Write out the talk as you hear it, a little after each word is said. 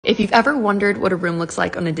If you've ever wondered what a room looks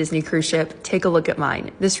like on a Disney cruise ship, take a look at mine.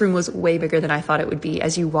 This room was way bigger than I thought it would be.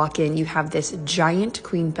 As you walk in, you have this giant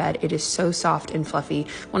queen bed. It is so soft and fluffy.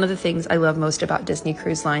 One of the things I love most about Disney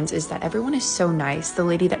Cruise Lines is that everyone is so nice. The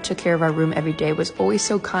lady that took care of our room every day was always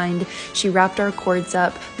so kind. She wrapped our cords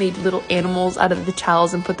up, made little animals out of the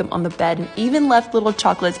towels and put them on the bed, and even left little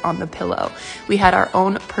chocolates on the pillow. We had our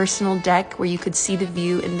own personal deck where you could see the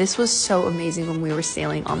view, and this was so amazing when we were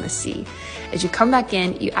sailing on the sea. As you come back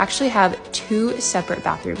in, you actually have two separate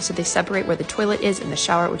bathrooms. So they separate where the toilet is and the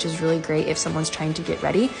shower, which is really great if someone's trying to get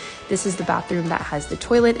ready. This is the bathroom that has the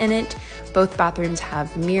toilet in it. Both bathrooms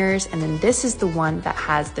have mirrors, and then this is the one that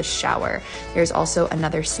has the shower. There's also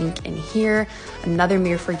another sink in here, another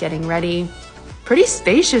mirror for getting ready. Pretty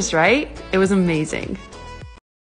spacious, right? It was amazing.